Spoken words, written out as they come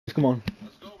Come on.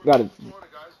 Got it.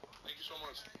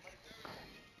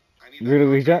 You're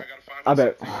gonna reach out? I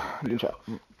bet. Good shot.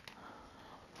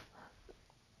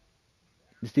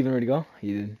 Did Steven already go?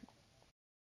 He did.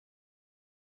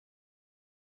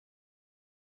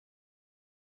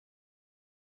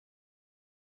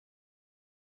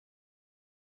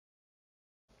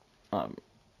 Um,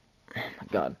 my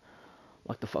God.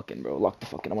 Lock the fuck in, bro. Lock the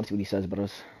fuck in. I want to see what he says about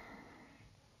us.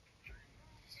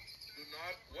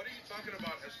 What are you talking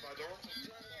about, Espadon?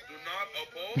 Do not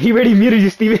oppose. He already muted you,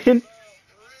 Steven.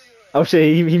 Oh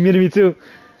shit, he muted me too.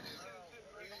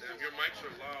 Damn, your mics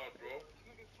are loud, bro.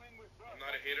 I'm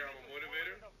not a hater, I'm a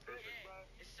motivator. Perfect.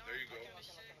 There you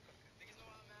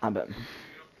go. I bet.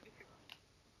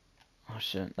 Oh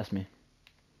shit, that's me.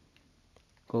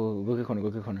 Go get corner, go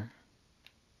get corner.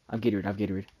 I've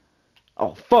Gatorade.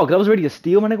 Oh fuck, that was ready to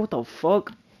steal, my nigga. What the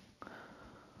fuck?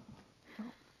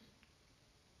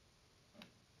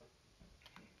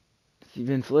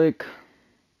 Steven Flick.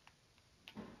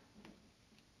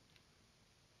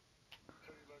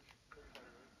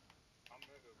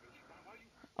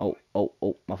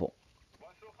 Oh, my fault.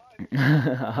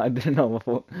 I didn't know, my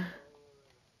fault.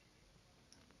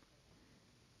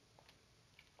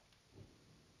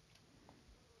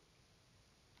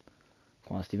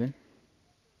 Come on, Steven.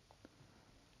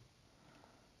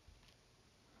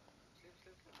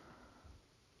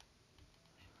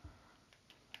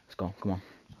 Let's go, come on.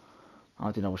 I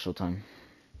don't think that was showtime.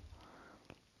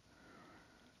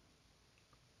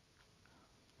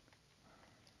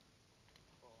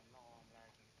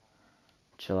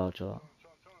 Chill out.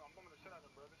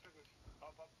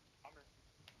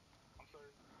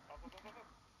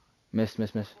 Miss.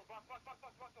 Let's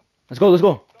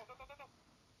go.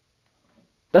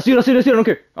 That's you, I don't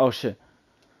care. Oh shit.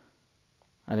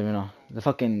 I didn't even know.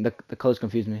 The colors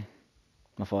confused me.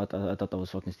 My fault, I thought that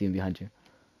was fucking Steven behind you.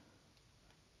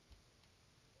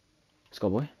 Let's go,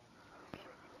 boy.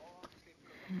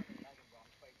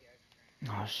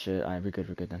 Oh shit, alright, we're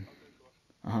good then.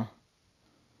 Uh-huh.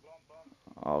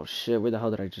 Oh shit, where the hell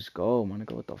did I just go? My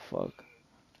nigga, what the fuck?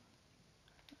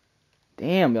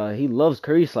 Damn, y'all, he loves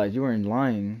curry slides. You weren't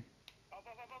lying.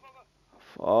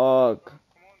 Fuck.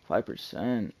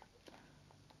 5%.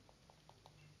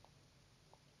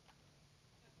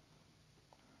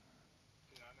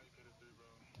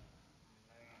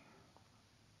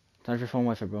 Time for phone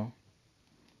Wi-Fi, bro.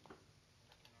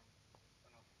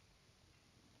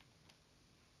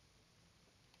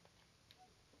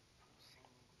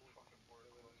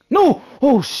 No!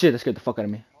 Oh shit, that scared the fuck out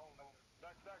of me.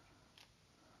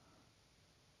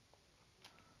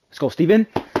 Let's go, Steven.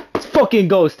 Let's fucking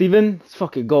go, Steven. Let's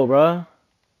fucking go, bro.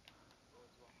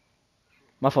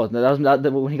 My fault.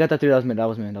 When he got that three, that was me. That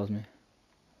was me.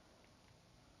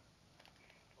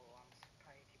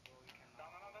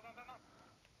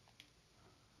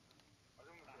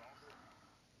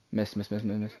 Miss.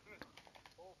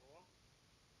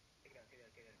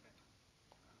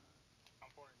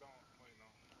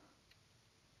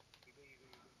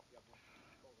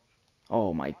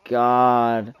 Oh my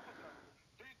god.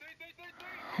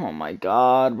 Oh my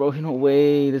god, bro. No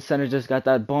way. The center just got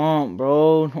that bump,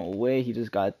 bro. No way. He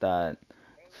just got that.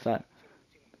 Fat.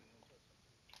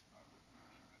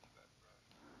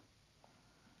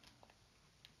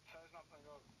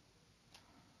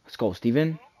 Let's go,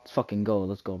 Steven. Let's fucking go.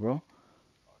 Let's go, bro.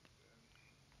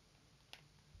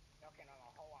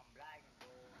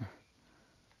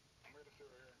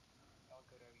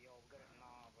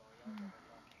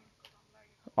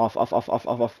 Off.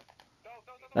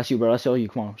 That's you, bro. That's all you.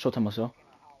 Come on. Showtime, Marcel.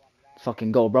 Let's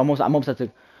fucking go, bro. I'm almost at the.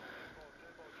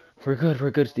 We're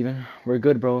good, Steven. We're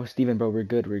good, bro. Steven, bro. We're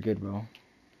good, bro.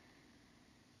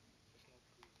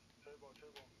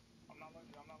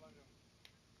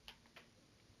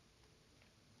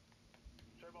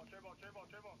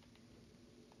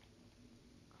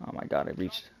 Oh my god, I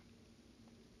reached.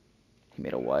 He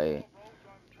made a white.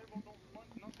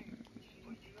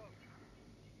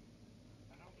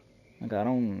 Like, I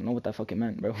don't know what that fucking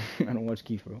meant, bro. I don't watch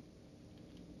Keith, bro.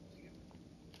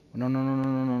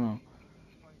 No.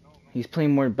 He's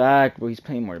playing more back, bro. He's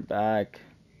playing more back.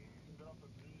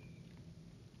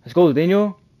 Let's go,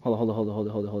 Daniel.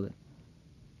 Hold it.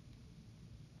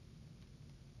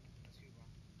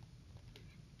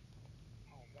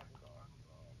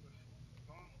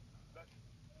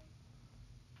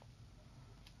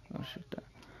 Oh, shoot that.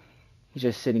 He's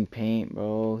just sitting paint,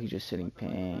 bro. He's just sitting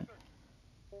paint.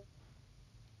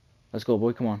 Let's go,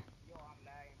 boy. Come on.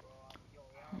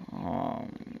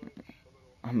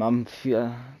 I'm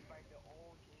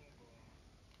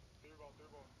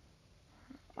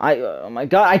Oh my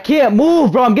god, I can't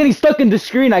move, bro. I'm getting stuck in the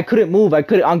screen. I couldn't move. I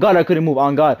couldn't. On God, I couldn't move.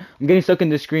 On God, I'm getting stuck in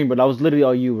the screen, bro. That was literally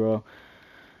all you, bro.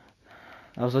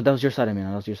 That was your side, I mean.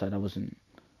 That was your side. That wasn't.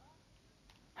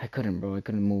 I couldn't, bro. I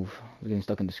couldn't move. I was getting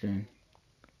stuck in the screen.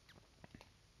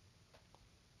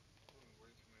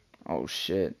 Oh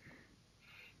shit.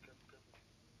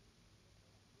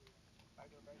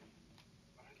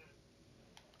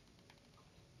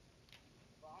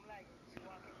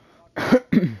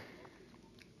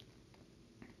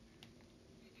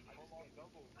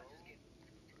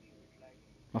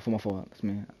 My fault. That's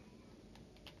me.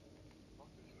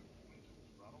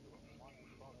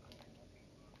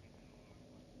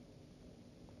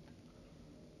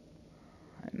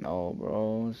 I know,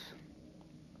 bros.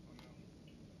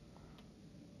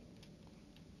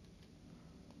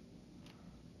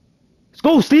 Let's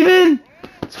go, Steven!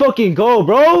 Let's fucking go,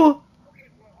 bro!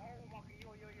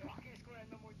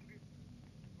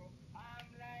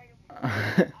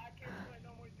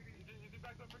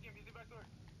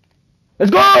 Let's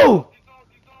go!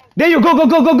 There you go,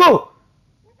 go!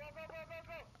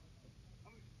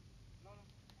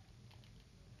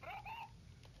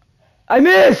 I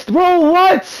missed, bro,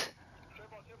 what?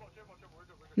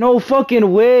 No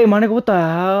fucking way, my nigga, what the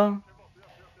hell?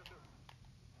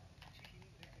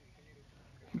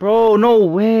 Bro, no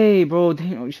way, bro.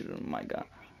 Damn, you should. Oh my god.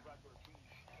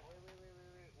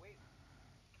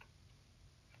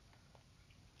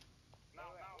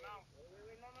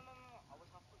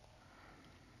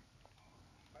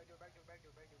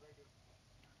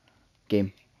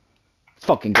 Game. Let's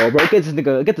fucking go, bro. Get this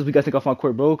weak ass nigga off my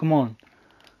court, bro. Come on.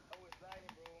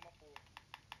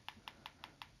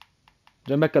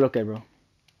 Join back al okay, bro.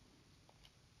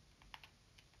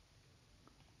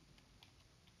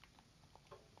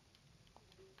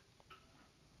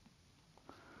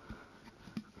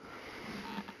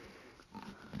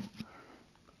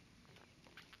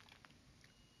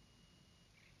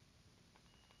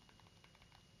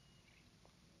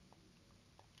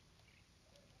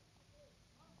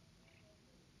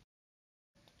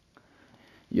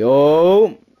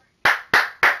 Yo.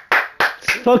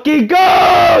 Let's fucking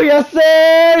go! Yes,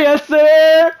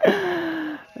 sir!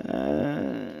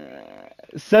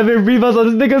 7 rebounds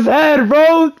on this nigga's head,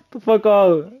 bro! Get the fuck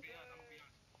off.